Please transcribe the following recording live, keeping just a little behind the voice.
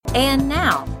And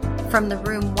now, from the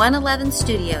Room 111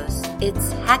 studios,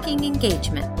 it's Hacking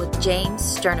Engagement with James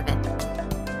Sturdivant.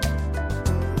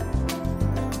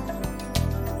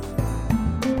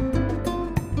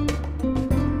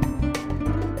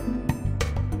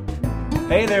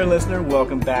 Hey there, listener.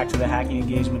 Welcome back to the Hacking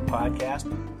Engagement Podcast.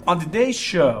 On today's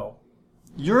show,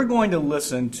 you're going to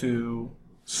listen to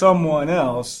someone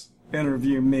else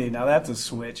interview me. Now, that's a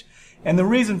switch. And the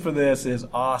reason for this is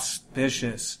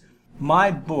auspicious.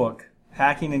 My book,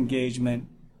 Hacking Engagement,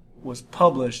 was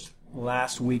published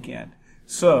last weekend.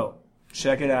 So,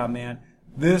 check it out, man.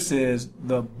 This is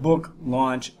the book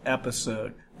launch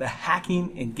episode, the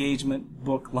Hacking Engagement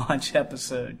book launch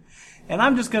episode. And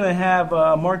I'm just going to have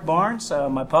Mark Barnes,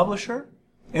 my publisher,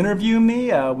 interview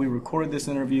me. We recorded this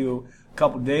interview a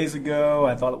couple days ago.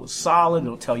 I thought it was solid.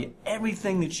 It'll tell you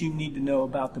everything that you need to know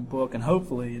about the book and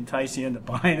hopefully entice you into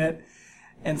buying it.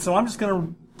 And so I'm just going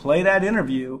to play that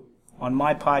interview on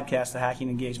my podcast, the Hacking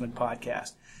Engagement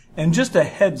Podcast. And just a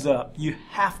heads up, you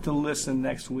have to listen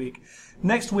next week.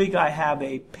 Next week I have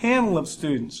a panel of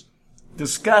students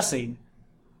discussing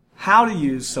how to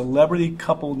use celebrity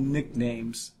couple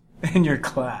nicknames in your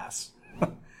class.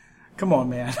 Come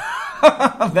on, man.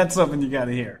 That's something you got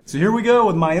to hear. So here we go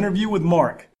with my interview with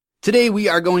Mark. Today we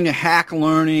are going to hack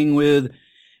learning with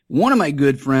one of my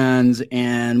good friends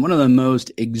and one of the most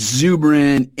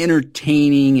exuberant,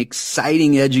 entertaining,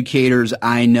 exciting educators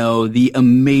I know, the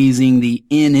amazing, the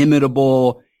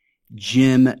inimitable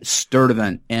Jim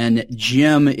Sturdivant. And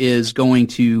Jim is going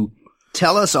to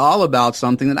tell us all about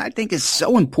something that I think is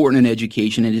so important in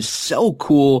education. It is so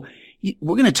cool.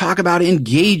 We're going to talk about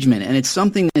engagement, and it's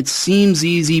something that seems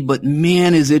easy, but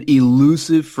man, is it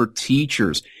elusive for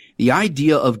teachers. The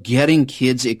idea of getting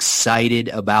kids excited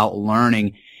about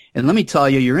learning. And let me tell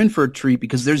you, you're in for a treat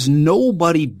because there's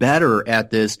nobody better at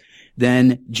this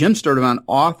than Jim Sturdivant,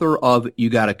 author of You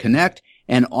Gotta Connect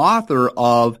and author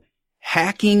of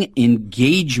Hacking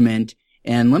Engagement.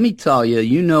 And let me tell you,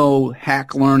 you know,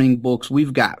 hack learning books,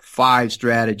 we've got 5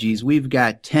 strategies. We've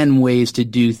got 10 ways to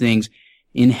do things.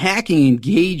 In Hacking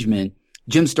Engagement,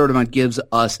 Jim Sturdivant gives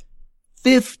us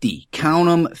 50, count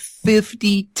them,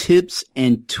 50 tips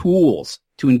and tools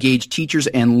to engage teachers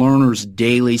and learners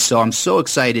daily. So I'm so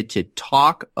excited to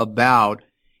talk about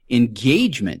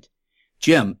engagement.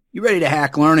 Jim, you ready to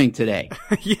hack learning today?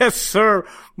 Yes, sir.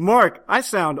 Mark, I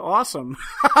sound awesome.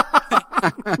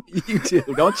 You do,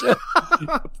 don't you?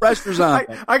 Pressure's on.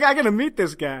 I got to meet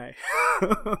this guy.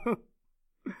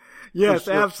 Yes,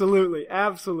 sure. Absolutely.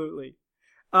 Absolutely.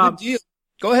 Good deal.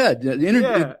 Go ahead.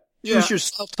 Introduce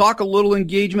yourself, talk a little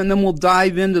engagement, and then we'll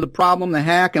dive into the problem, the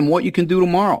hack, and what you can do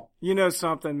tomorrow. You know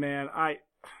something, man?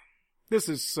 This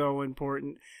is so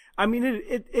important. I mean,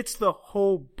 it's the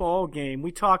whole ball game.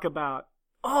 We talk about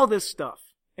all this stuff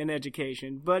in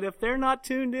education, but if they're not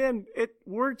tuned in,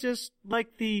 we're just like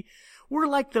we're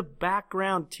like the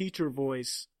background teacher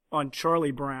voice on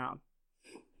Charlie Brown,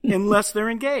 unless they're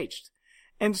engaged.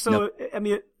 And so, nope. I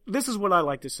mean, this is what I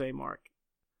like to say, Mark.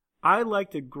 I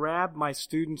like to grab my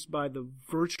students by the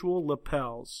virtual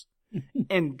lapels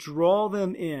and draw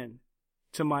them in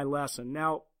to my lesson.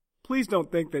 Now, please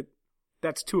don't think that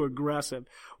that's too aggressive.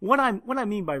 What I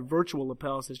mean by virtual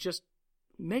lapels is just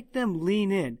make them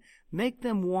lean in, make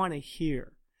them want to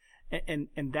hear. And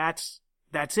that's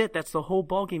it. That's the whole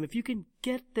ballgame. If you can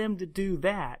get them to do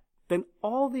that, then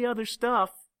all the other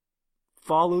stuff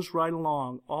follows right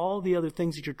along. All the other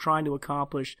things that you're trying to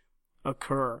accomplish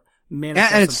occur. And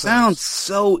it sounds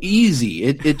so easy.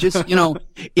 It just, you know,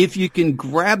 if you can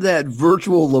grab that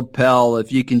virtual lapel,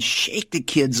 if you can shake the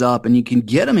kids up and you can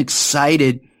get them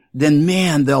excited, then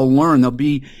man, they'll learn. They'll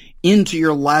be into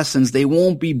your lessons. They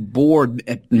won't be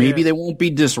bored. Maybe they won't be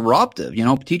disruptive. You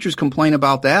know, teachers complain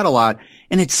about that a lot.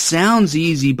 And it sounds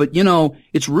easy, but you know,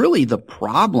 it's really the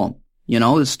problem. You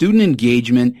know, the student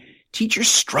engagement, teachers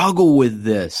struggle with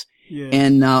this. Yeah.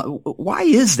 And why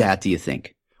is that, do you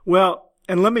think? Well,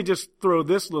 and let me just throw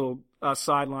this little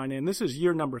sideline in. This is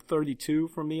year number 32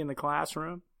 for me in the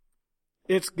classroom.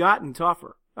 It's gotten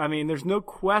tougher. I mean, there's no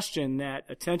question that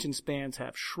attention spans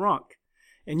have shrunk,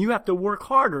 and you have to work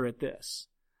harder at this.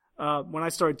 When I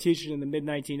started teaching in the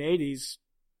mid-1980s,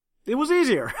 it was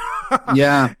easier.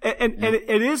 Yeah. And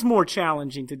it is more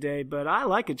challenging today, but I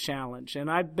like a challenge,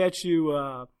 and I bet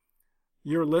you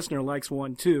your listener likes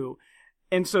one too.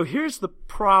 And so here's the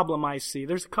problem I see.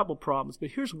 There's a couple problems,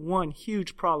 but here's one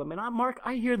huge problem. And Mark,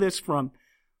 I hear this from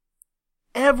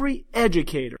every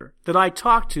educator that I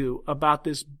talk to about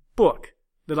this book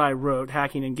that I wrote,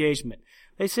 Hacking Engagement.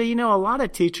 They say, you know, a lot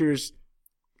of teachers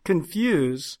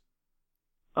confuse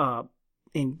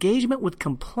engagement with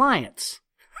compliance.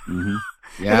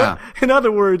 Mm-hmm. Yeah. In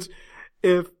other words,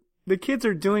 if the kids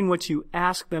are doing what you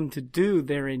ask them to do.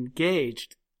 They're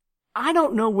engaged. I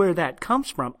don't know where that comes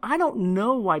from. I don't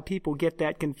know why people get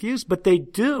that confused, but they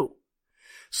do.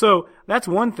 So that's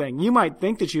one thing. You might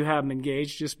think that you have them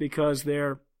engaged just because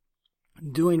they're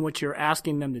doing what you're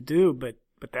asking them to do, but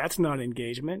that's not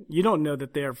engagement. You don't know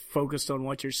that they're focused on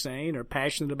what you're saying or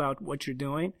passionate about what you're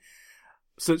doing.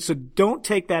 So don't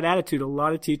take that attitude. A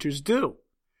lot of teachers do.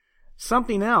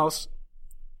 Something else,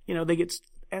 they get,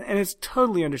 and it's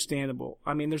totally understandable.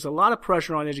 I mean, there's a lot of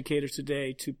pressure on educators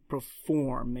today to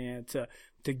perform, man,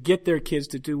 to get their kids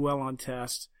to do well on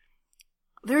tests.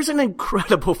 There's an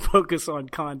incredible focus on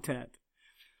content.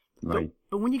 Right.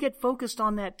 But when you get focused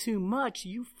on that too much,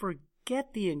 you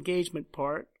forget the engagement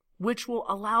part, which will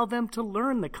allow them to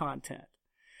learn the content.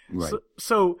 Right.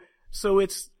 So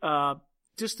it's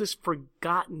just this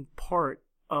forgotten part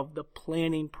of the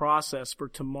planning process for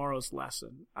tomorrow's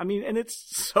lesson. I mean, and it's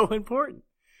so important.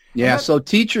 Yeah, so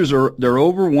teachers they're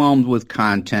overwhelmed with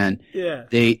content. Yeah.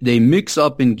 They mix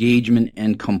up engagement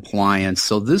and compliance.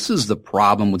 So this is the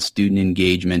problem with student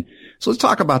engagement. So let's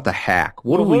talk about the hack.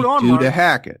 What do we do to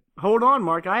hack it? Hold on,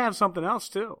 Mark. I have something else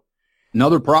too.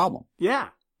 Another problem. Yeah.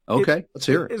 Okay, let's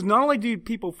hear it. Is not only do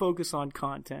people focus on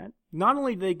content, not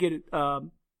only do they get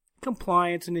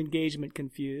compliance and engagement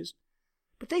confused,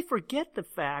 but they forget the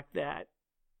fact that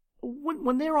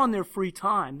when they're on their free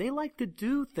time, they like to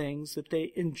do things that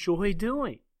they enjoy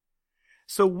doing.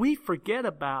 So we forget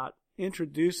about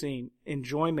introducing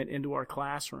enjoyment into our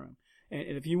classroom.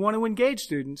 And if you want to engage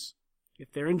students,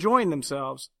 if they're enjoying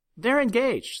themselves, they're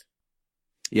engaged.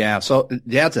 Yeah, so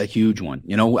that's a huge one.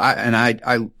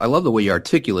 I love the way you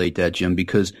articulate that, Jim,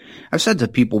 because I've said to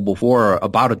people before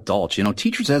about adults,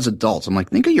 teachers as adults, I'm like,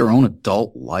 think of your own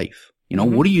adult life.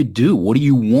 What do you do? What do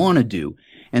you want to do?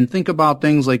 And think about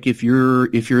things like if you're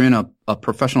in a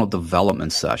professional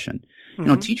development session.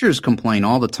 Teachers complain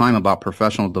all the time about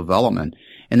professional development,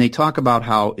 and they talk about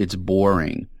how it's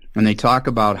boring. And they talk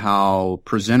about how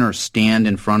presenters stand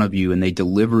in front of you and they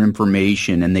deliver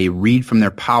information and they read from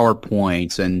their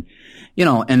PowerPoints and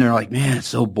they're like, man, it's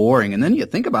so boring. And then you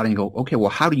think about it and you go, okay, well,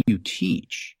 how do you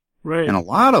teach? Right. And a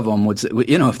lot of them would say,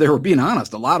 if they were being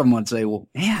honest, a lot of them would say, well,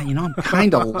 yeah, I'm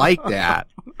kind of like that.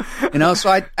 So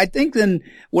I think then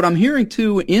what I'm hearing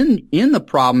too in the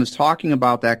problem is talking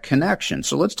about that connection.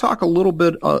 So let's talk a little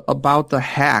bit about the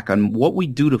hack and what we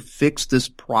do to fix this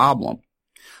problem.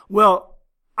 Well,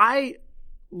 I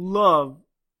love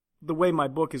the way my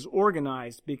book is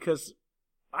organized because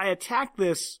I attack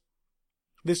this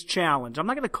challenge. I'm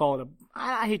not going to call it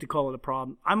I hate to call it a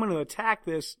problem. I'm going to attack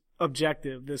this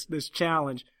objective, this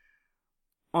challenge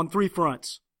on three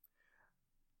fronts.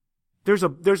 There's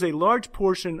a large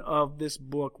portion of this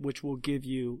book which will give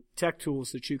you tech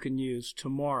tools that you can use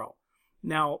tomorrow.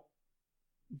 Now,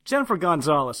 Jennifer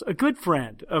Gonzalez, a good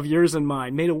friend of yours and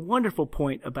mine, made a wonderful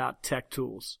point about tech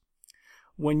tools.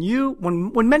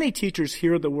 When many teachers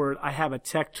hear the word, I have a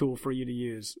tech tool for you to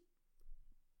use,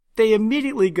 they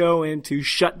immediately go into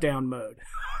shutdown mode.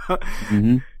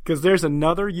 Because there's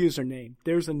another username,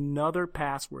 there's another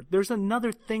password, there's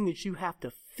another thing that you have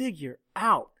to figure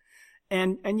out.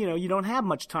 And you don't have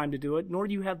much time to do it, nor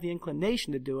do you have the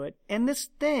inclination to do it. And this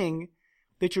thing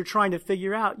that you're trying to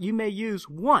figure out, you may use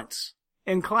once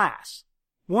in class,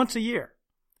 once a year,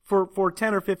 for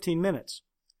 10 or 15 minutes.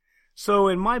 So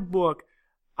in my book,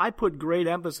 I put great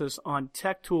emphasis on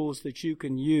tech tools that you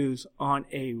can use on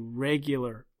a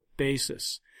regular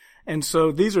basis. And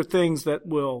so these are things that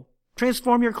will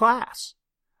transform your class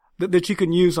that you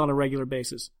can use on a regular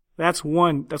basis. That's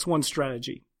one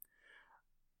strategy.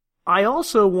 I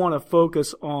also want to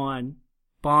focus on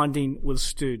bonding with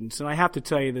students. And I have to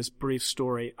tell you this brief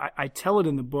story. I tell it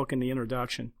in the book in the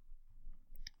introduction.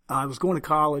 I was going to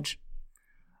college,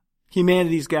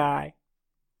 humanities guy,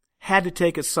 had to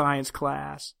take a science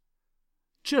class,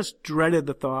 just dreaded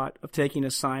the thought of taking a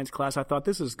science class. I thought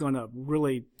this is going to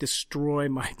really destroy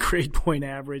my grade point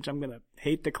average. I'm going to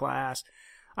hate the class.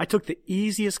 I took the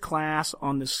easiest class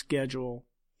on the schedule,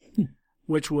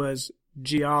 which was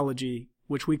geology,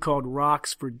 which we called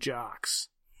rocks for jocks.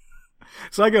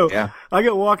 So I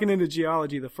go walking into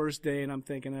geology the first day and I'm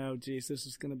thinking, oh geez, this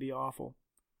is going to be awful.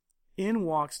 In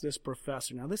walks this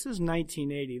professor. Now this is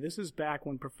 1980. This is back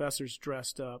when professors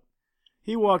dressed up.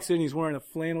 He walks in, he's wearing a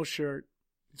flannel shirt.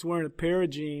 He's wearing a pair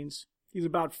of jeans. He's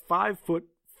about 5'4".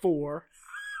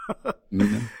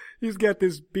 Mm-hmm. He's got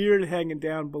this beard hanging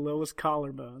down below his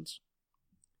collarbones.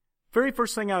 Very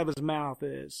first thing out of his mouth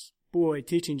is, boy,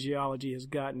 teaching geology has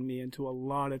gotten me into a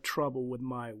lot of trouble with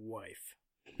my wife.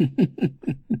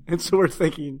 And so we're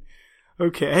thinking,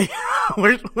 okay,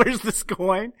 where's this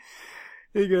going?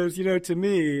 He goes, to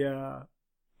me,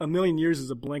 a million years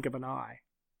is a blink of an eye.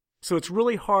 So it's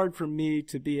really hard for me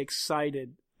to be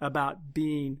excited about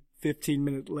being 15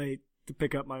 minutes late to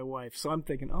pick up my wife. So I'm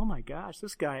thinking, oh my gosh,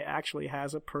 this guy actually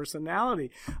has a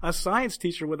personality. A science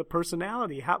teacher with a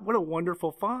personality. What a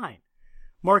wonderful find.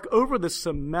 Mark, over the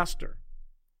semester,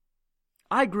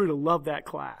 I grew to love that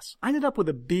class. I ended up with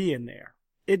a B in there.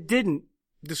 It didn't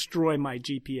destroy my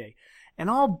GPA. And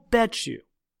I'll bet you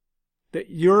that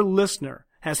your listener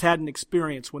has had an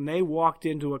experience when they walked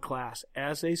into a class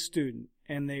as a student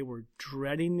and they were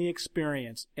dreading the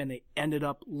experience and they ended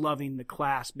up loving the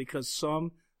class because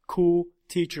some cool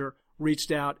teacher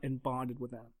reached out and bonded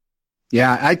with them.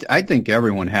 Yeah, I think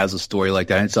everyone has a story like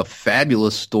that. It's a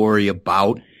fabulous story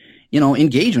about,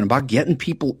 engagement, about getting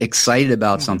people excited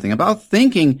about something, about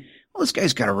thinking, well, this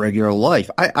guy's got a regular life.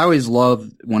 I always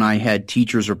loved when I had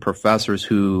teachers or professors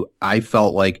who I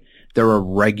felt like they're a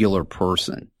regular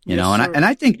person, Yes, and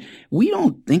I think we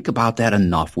don't think about that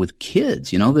enough with kids,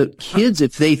 the kids,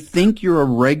 if they think you're a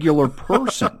regular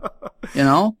person,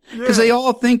 because they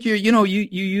all think you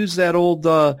use that old,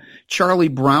 Charlie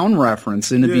Brown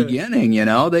reference in the beginning,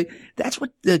 that's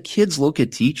what the kids look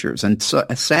at teachers. And so,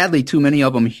 sadly, too many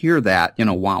of them hear that,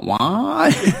 wah.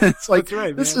 It's like, that's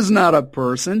right, this man. is not a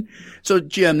person. So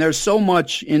Jim, there's so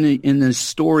much in the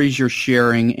stories you're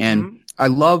sharing, and I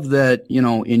love that,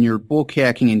 in your book,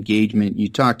 Hacking Engagement, you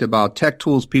talked about tech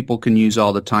tools people can use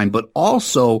all the time, but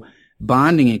also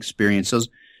bonding experiences.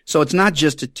 So it's not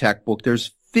just a tech book.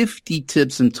 There's 50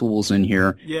 tips and tools in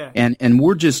here. Yeah. And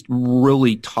we're just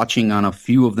really touching on a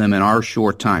few of them in our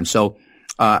short time. So,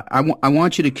 I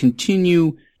want you to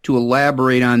continue to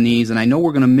elaborate on these. And I know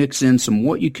we're going to mix in some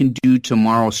what you can do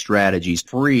tomorrow strategies,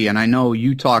 free. And I know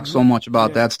you talk so much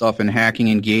about that stuff in Hacking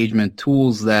Engagement,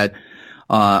 tools that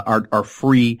are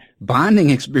free, bonding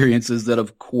experiences that,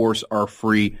 of course, are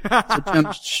free. So, Tim,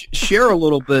 share a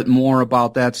little bit more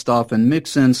about that stuff and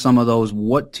mix in some of those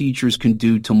what teachers can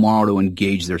do tomorrow to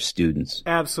engage their students.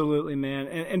 Absolutely,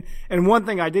 man. And one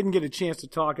thing I didn't get a chance to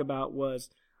talk about was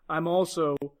I'm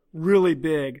also really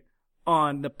big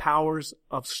on the powers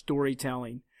of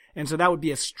storytelling. And so that would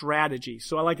be a strategy.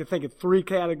 So I like to think of 3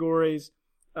 categories,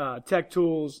 tech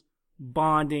tools,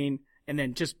 bonding, and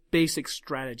then just basic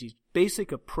strategies,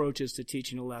 basic approaches to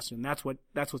teaching a lesson. That's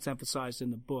what's emphasized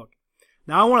in the book.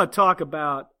 Now I want to talk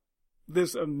about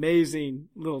this amazing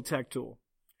little tech tool.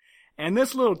 And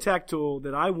this little tech tool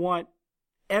that I want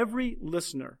every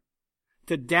listener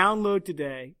to download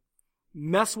today,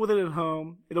 mess with it at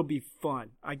home. It'll be fun.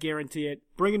 I guarantee it.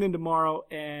 Bring it in tomorrow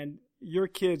and your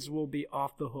kids will be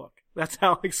off the hook. That's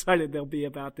how excited they'll be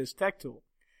about this tech tool.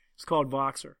 It's called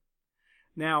Voxer.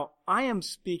 Now, I am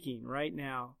speaking right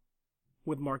now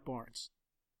with Mark Barnes.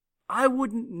 I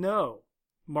wouldn't know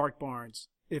Mark Barnes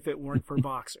if it weren't for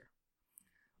Voxer.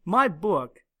 My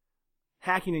book,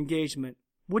 Hacking Engagement,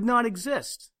 would not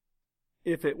exist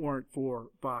if it weren't for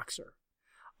Voxer.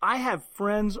 I have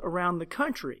friends around the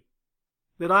country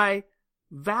that I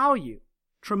value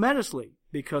tremendously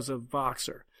because of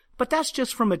Voxer. But that's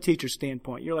just from a teacher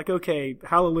standpoint. You're like, okay,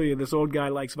 hallelujah, this old guy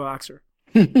likes Voxer.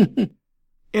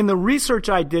 In the research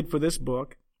I did for this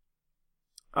book,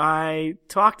 I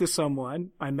talked to someone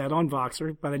I met on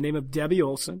Voxer by the name of Debbie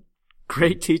Olson,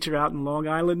 great teacher out in Long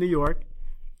Island, New York,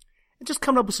 and just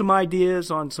coming up with some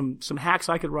ideas on some hacks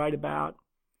I could write about.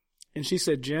 And she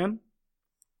said, Jim,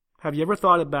 have you ever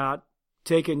thought about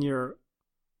taking your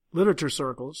literature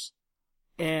circles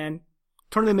and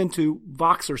turning them into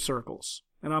Voxer circles?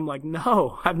 And I'm like,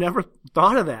 no, I've never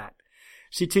thought of that.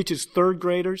 She teaches 3rd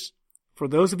graders. For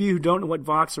those of you who don't know what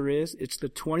Voxer is, it's the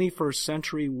 21st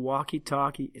century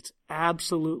walkie-talkie. It's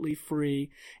absolutely free,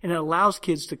 and it allows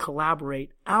kids to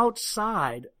collaborate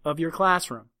outside of your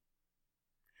classroom.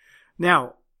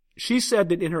 Now, she said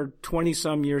that in her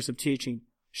 20-some years of teaching,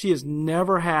 she has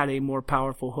never had a more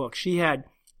powerful hook. She had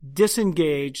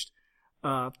disengaged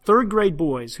 3rd grade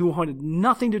boys who wanted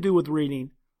nothing to do with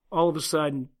reading, all of a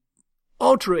sudden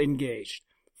ultra engaged,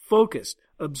 focused,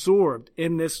 absorbed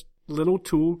in this little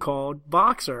tool called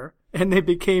Voxer, and they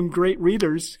became great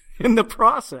readers in the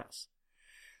process.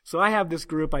 So I have this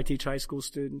group. I teach high school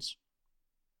students.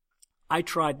 I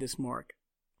tried this, Mark,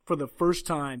 for the first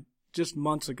time just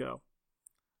months ago.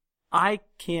 I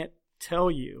can't tell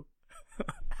you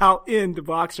how into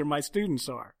Voxer my students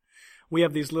are. We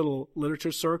have these little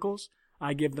literature circles.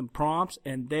 I give them prompts,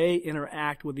 and they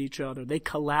interact with each other. They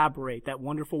collaborate, that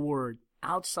wonderful word,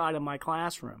 outside of my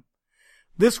classroom.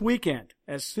 This weekend,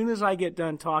 as soon as I get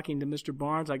done talking to Mr.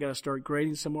 Barnes, I got to start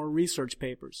grading some more research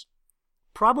papers.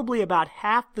 Probably about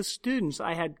half the students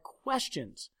I had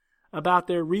questions about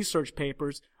their research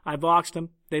papers. I voxed them.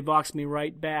 They voxed me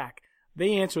right back.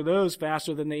 they answer those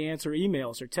faster than they answer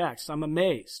emails or texts. I'm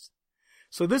amazed.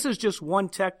 So this is just one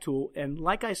tech tool. And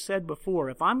like I said before,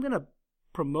 if I'm going to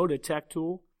promote a tech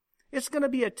tool, it's going to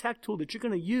be a tech tool that you're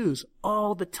going to use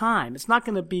all the time. It's not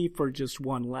going to be for just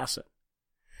one lesson.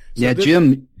 So yeah,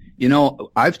 Jim,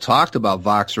 I've talked about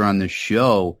Voxer on this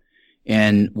show,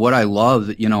 and what I love,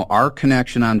 our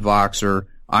connection on Voxer,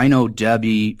 I know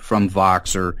Debbie from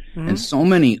Voxer, and so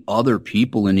many other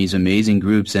people in these amazing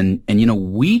groups. And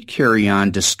we carry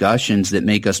on discussions that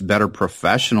make us better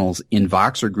professionals in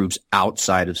Voxer groups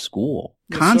outside of school.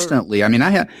 Yes, constantly. Sir. I mean,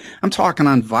 I'm talking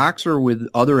on Voxer with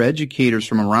other educators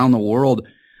from around the world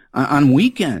on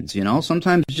weekends,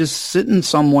 sometimes just sitting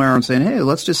somewhere and saying, hey,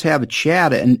 let's just have a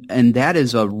chat. And that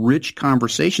is a rich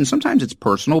conversation. Sometimes it's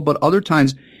personal, but other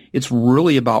times it's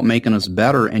really about making us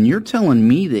better. And you're telling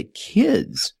me that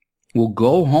kids will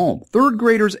go home, third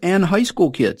graders and high school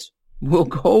kids will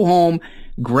go home,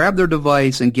 grab their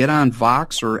device and get on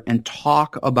Voxer and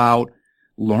talk about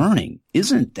learning.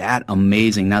 Isn't that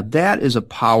amazing? Now that is a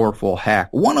powerful hack.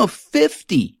 One of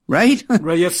 50, right?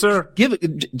 Right. Yes, sir. Give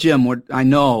it, Jim. I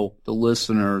know the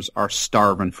listeners are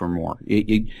starving for more.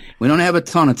 We don't have a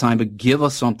ton of time, but give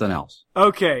us something else.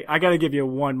 Okay. I got to give you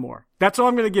one more. That's all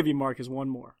I'm going to give you, Mark, is one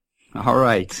more. All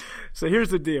right. So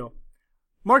here's the deal.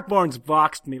 Mark Barnes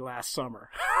voxed me last summer.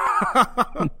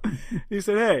 He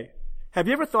said, hey, have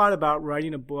you ever thought about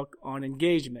writing a book on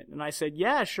engagement? And I said,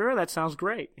 yeah, sure, that sounds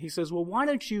great. He says, well, why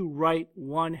don't you write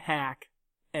one hack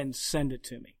and send it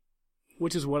to me?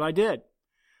 Which is what I did.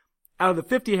 Out of the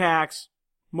 50 hacks,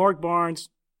 Mark Barnes,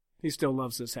 he still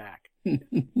loves this hack.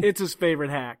 It's his favorite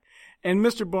hack. And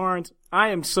Mr. Barnes, I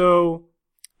am so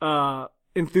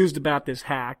enthused about this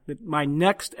hack that my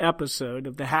next episode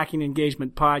of the Hacking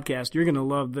Engagement podcast, you're going to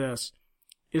love this,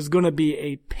 is going to be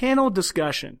a panel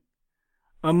discussion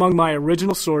among my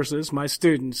original sources, my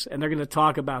students, and they're going to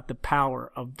talk about the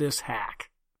power of this hack.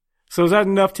 So is that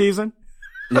enough teasing?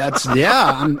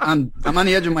 I'm on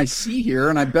the edge of my seat here,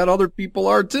 and I bet other people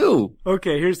are too.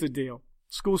 Okay, here's the deal.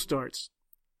 School starts.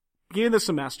 Beginning of the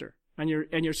semester, and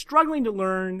you're struggling to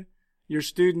learn your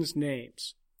students'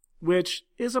 names, which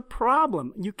is a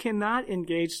problem. You cannot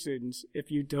engage students if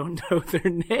you don't know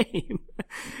their name.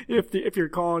 If you're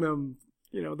calling them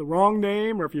the wrong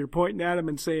name, or if you're pointing at them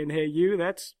and saying, hey, you,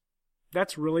 that's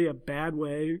really a bad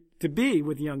way to be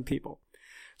with young people.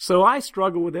 So I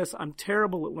struggle with this. I'm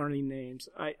terrible at learning names.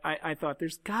 I thought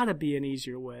there's got to be an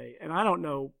easier way. And I don't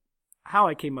know how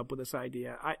I came up with this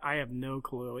idea. I have no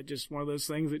clue. It's just one of those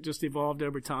things that just evolved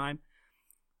over time.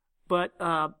 But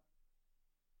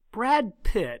Brad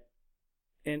Pitt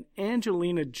and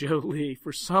Angelina Jolie,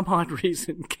 for some odd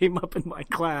reason, came up in my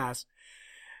class.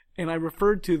 And I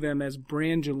referred to them as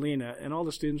Brangelina, and all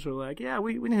the students were like, yeah,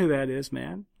 we know who that is,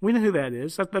 man. We know who that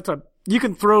is. You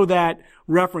can throw that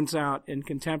reference out in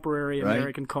contemporary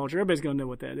American culture. Everybody's going to know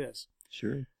what that is.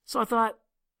 Sure. So I thought,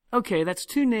 okay, that's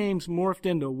two names morphed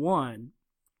into one.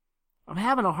 I'm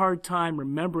having a hard time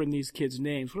remembering these kids'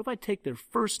 names. What if I take their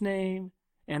first name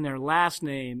and their last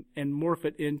name and morph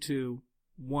it into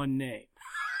one name?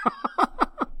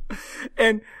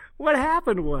 And what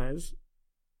happened was,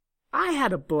 I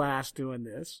had a blast doing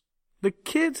this. The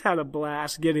kids had a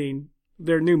blast getting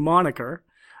their new moniker.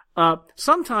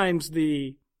 Sometimes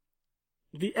the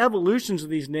evolutions of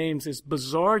these names is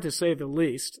bizarre to say the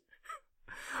least.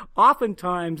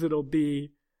 Oftentimes it'll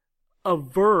be a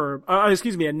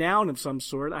noun of some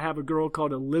sort. I have a girl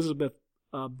called Elizabeth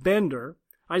Bender.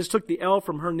 I just took the L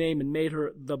from her name and made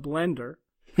her the Blender.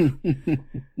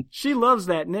 She loves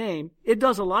that name. It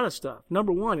does a lot of stuff.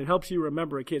 Number one, it helps you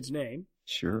remember a kid's name.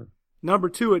 Sure. Number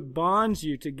two, it bonds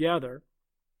you together.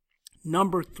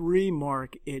 Number three,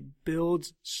 Mark, it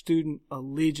builds student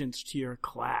allegiance to your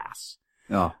class.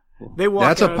 Oh,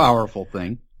 that's a powerful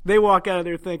thing. They walk out of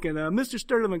there thinking, Mr.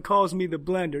 Sturdivant calls me the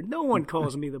Blender. No one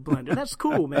calls me the Blender. That's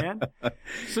cool, man.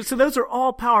 So those are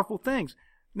all powerful things.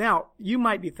 Now, you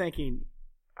might be thinking,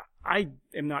 I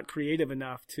am not creative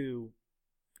enough to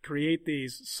create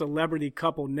these celebrity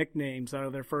couple nicknames out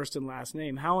of their first and last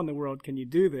name. How in the world can you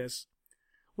do this?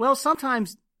 Well,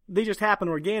 sometimes they just happen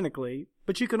organically,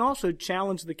 but you can also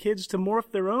challenge the kids to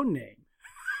morph their own name.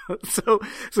 So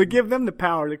give them the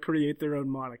power to create their own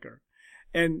moniker.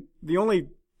 And the only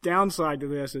downside to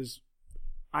this is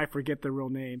I forget their real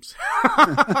names.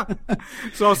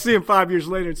 So I'll see them 5 years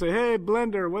later and say, hey,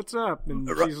 Blender, what's up? And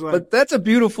she's like, but that's a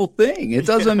beautiful thing. It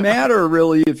doesn't matter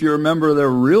really if you remember their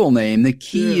real name. The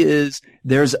key is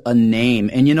there's a name.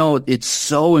 And it's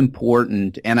so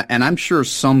important. And I'm sure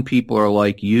some people are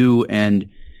like you and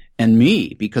and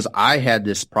me, because I had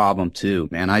this problem too,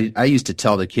 man. I used to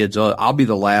tell the kids, oh, I'll be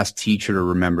the last teacher to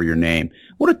remember your name.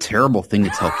 What a terrible thing to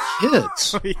tell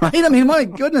kids, right? I mean, my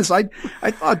goodness, I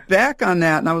thought back on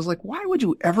that and I was like, why would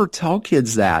you ever tell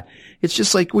kids that? It's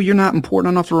just like, well, you're not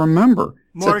important enough to remember.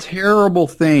 Mark, it's a terrible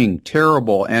thing,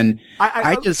 terrible. And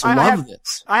I just love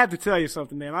this. I have to tell you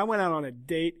something, man. I went out on a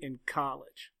date in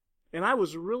college and I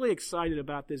was really excited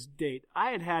about this date.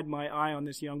 I had my eye on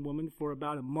this young woman for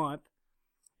about a month.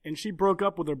 And she broke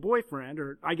up with her boyfriend,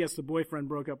 or I guess the boyfriend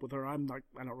broke up with her. I don't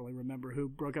really remember who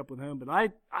broke up with whom, but I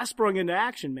sprung into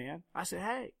action, man. I said,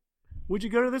 hey, would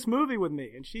you go to this movie with me?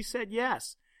 And she said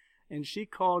yes. And she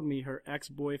called me her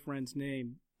ex-boyfriend's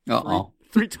name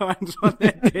three times on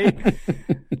that date.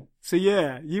 So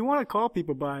yeah, you want to call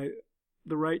people by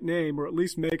the right name, or at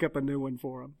least make up a new one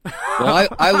for them. Well,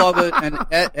 I love it. And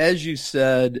as you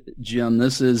said, Jim,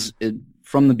 this is it.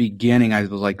 From the beginning, I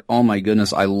was like, oh my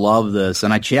goodness, I love this.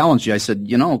 And I challenged you. I said,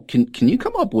 can you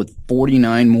come up with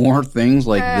 49 more things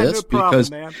like this? No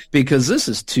problem, because this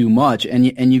is too much.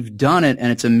 And you've done it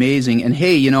and it's amazing. And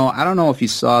hey, I don't know if you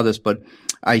saw this, but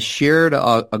I shared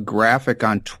a graphic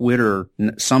on Twitter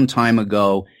some time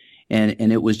ago,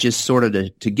 and it was just sort of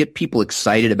to get people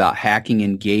excited about hacking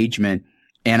engagement.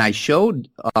 And I showed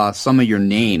some of your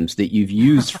names that you've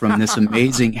used from this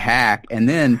amazing hack. And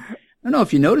then I don't know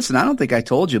if you noticed, and I don't think I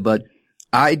told you, but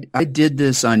I did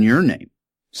this on your name.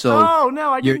 So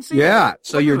I didn't see that. Yeah,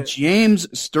 so you're James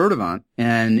Sturdivant,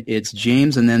 and it's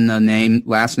James, and then the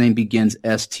last name begins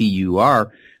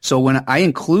S-T-U-R. So when I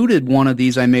included one of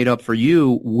these I made up for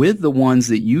you with the ones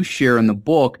that you share in the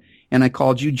book, and I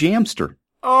called you Jamster.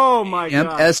 Oh my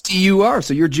God. S-T-U-R.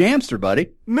 So you're Jamster,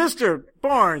 buddy. Mr.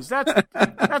 Barnes, that's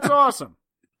awesome.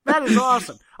 That is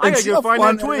awesome. I gotta go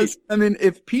find that tweet. I mean,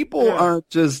 if people aren't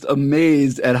just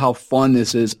amazed at how fun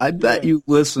this is, I bet you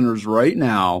listeners right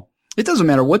now, it doesn't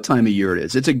matter what time of year it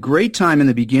is. It's a great time in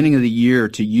the beginning of the year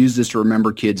to use this to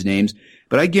remember kids' names.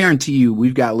 But I guarantee you,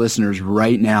 we've got listeners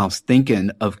right now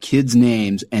thinking of kids'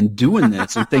 names and doing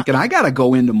this and thinking, I gotta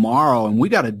go in tomorrow and we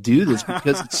gotta do this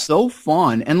because it's so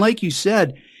fun. And like you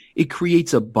said, it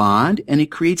creates a bond and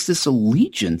it creates this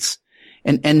allegiance.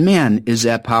 And man, is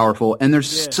that powerful. And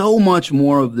there's so much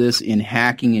more of this in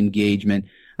hacking engagement.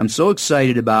 I'm so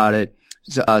excited about it.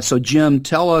 So Jim,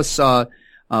 tell us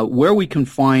where we can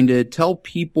find it. Tell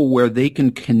people where they can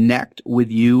connect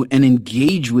with you and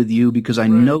engage with you, because I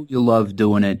know you love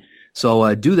doing it.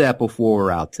 So do that before we're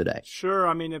out today. Sure.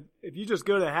 I mean, if you just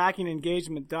go to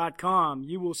hackingengagement.com,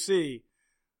 you will see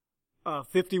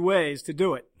 50 ways to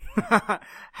do it.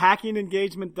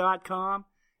 hackingengagement.com.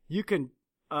 You can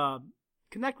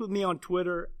connect with me on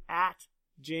Twitter at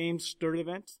James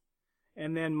Sturdivant.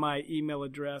 And then my email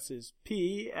address is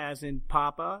P as in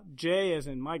Papa, J as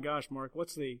in, my gosh, Mark,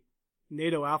 what's the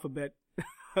NATO alphabet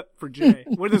for J?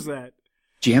 What is that?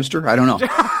 Jamster? I don't know.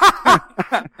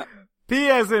 P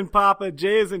as in Papa,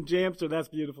 J as in Jamster. That's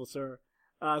beautiful, sir.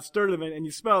 Sturdivant, and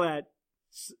you spell that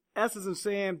S as in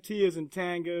Sam, T as in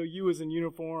Tango, U as in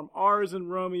Uniform, R as in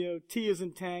Romeo, T as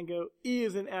in Tango, E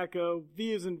as in Echo,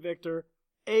 V as in Victor,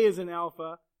 A as in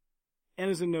Alpha, N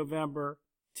as in November,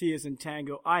 T as in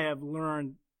Tango. I have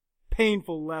learned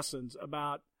painful lessons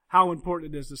about how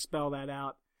important it is to spell that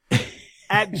out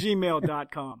at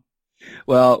gmail.com.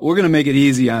 Well, we're going to make it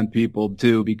easy on people,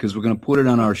 too, because we're going to put it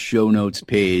on our show notes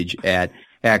page at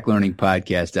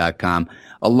hacklearningpodcast.com,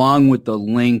 along with the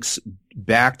links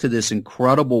back to this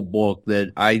incredible book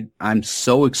that I'm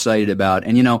so excited about.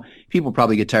 And, people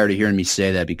probably get tired of hearing me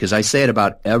say that, because I say it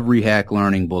about every Hack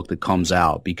Learning book that comes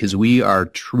out, because we are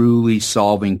truly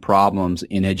solving problems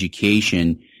in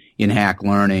education in Hack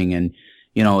Learning. And,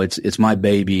 it's my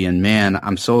baby, and man,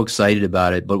 I'm so excited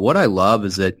about it. But what I love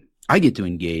is that I get to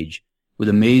engage with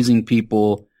amazing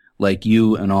people like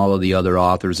you and all of the other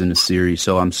authors in the series.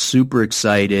 So I'm super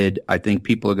excited. I think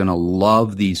people are going to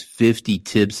love these 50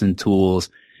 tips and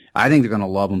tools. I think they're going to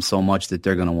love them so much that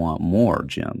they're going to want more,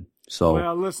 Jim.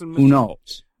 So listen, who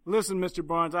knows? Listen, Mr.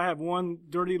 Barnes, I have one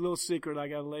dirty little secret I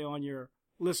got to lay on your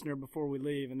listener before we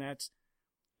leave, and that's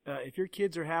if your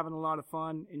kids are having a lot of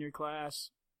fun in your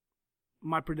class,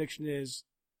 my prediction is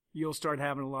you'll start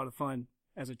having a lot of fun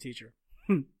as a teacher.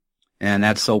 And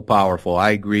that's so powerful. I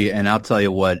agree. And I'll tell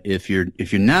you what, if you're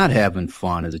not having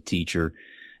fun as a teacher,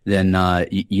 then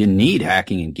you need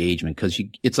hacking engagement, because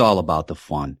it's all about the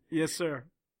fun. Yes, sir.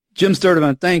 Jim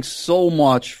Sturdivant, thanks so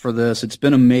much for this. It's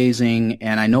been amazing,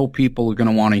 and I know people are going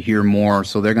to want to hear more,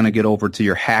 so they're going to get over to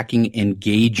your Hacking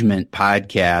Engagement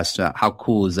podcast. How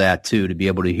cool is that, too, to be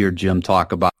able to hear Jim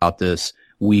talk about this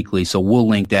weekly? So we'll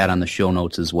link that on the show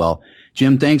notes as well.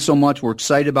 Jim, thanks so much. We're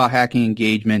excited about Hacking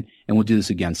Engagement, and we'll do this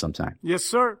again sometime. Yes,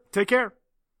 sir. Take care.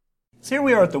 So here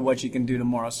we are at the What You Can Do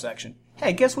Tomorrow section.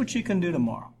 Hey, guess what you can do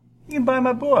tomorrow? You can buy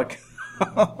my book.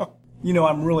 You know,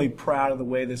 I'm really proud of the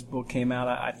way this book came out.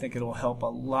 I think it'll help a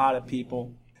lot of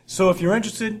people. So if you're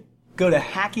interested, go to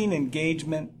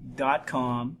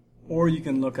hackingengagement.com, or you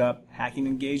can look up Hacking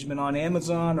Engagement on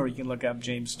Amazon, or you can look up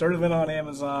James Sturdivant on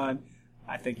Amazon.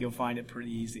 I think you'll find it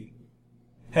pretty easy.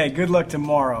 Hey, good luck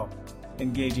tomorrow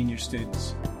engaging your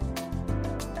students.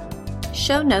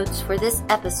 Show notes for this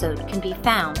episode can be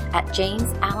found at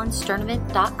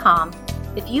jamesallensturdivant.com.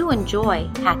 If you enjoy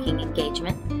Hacking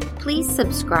Engagement, please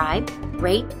subscribe,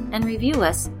 rate, and review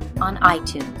us on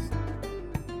iTunes.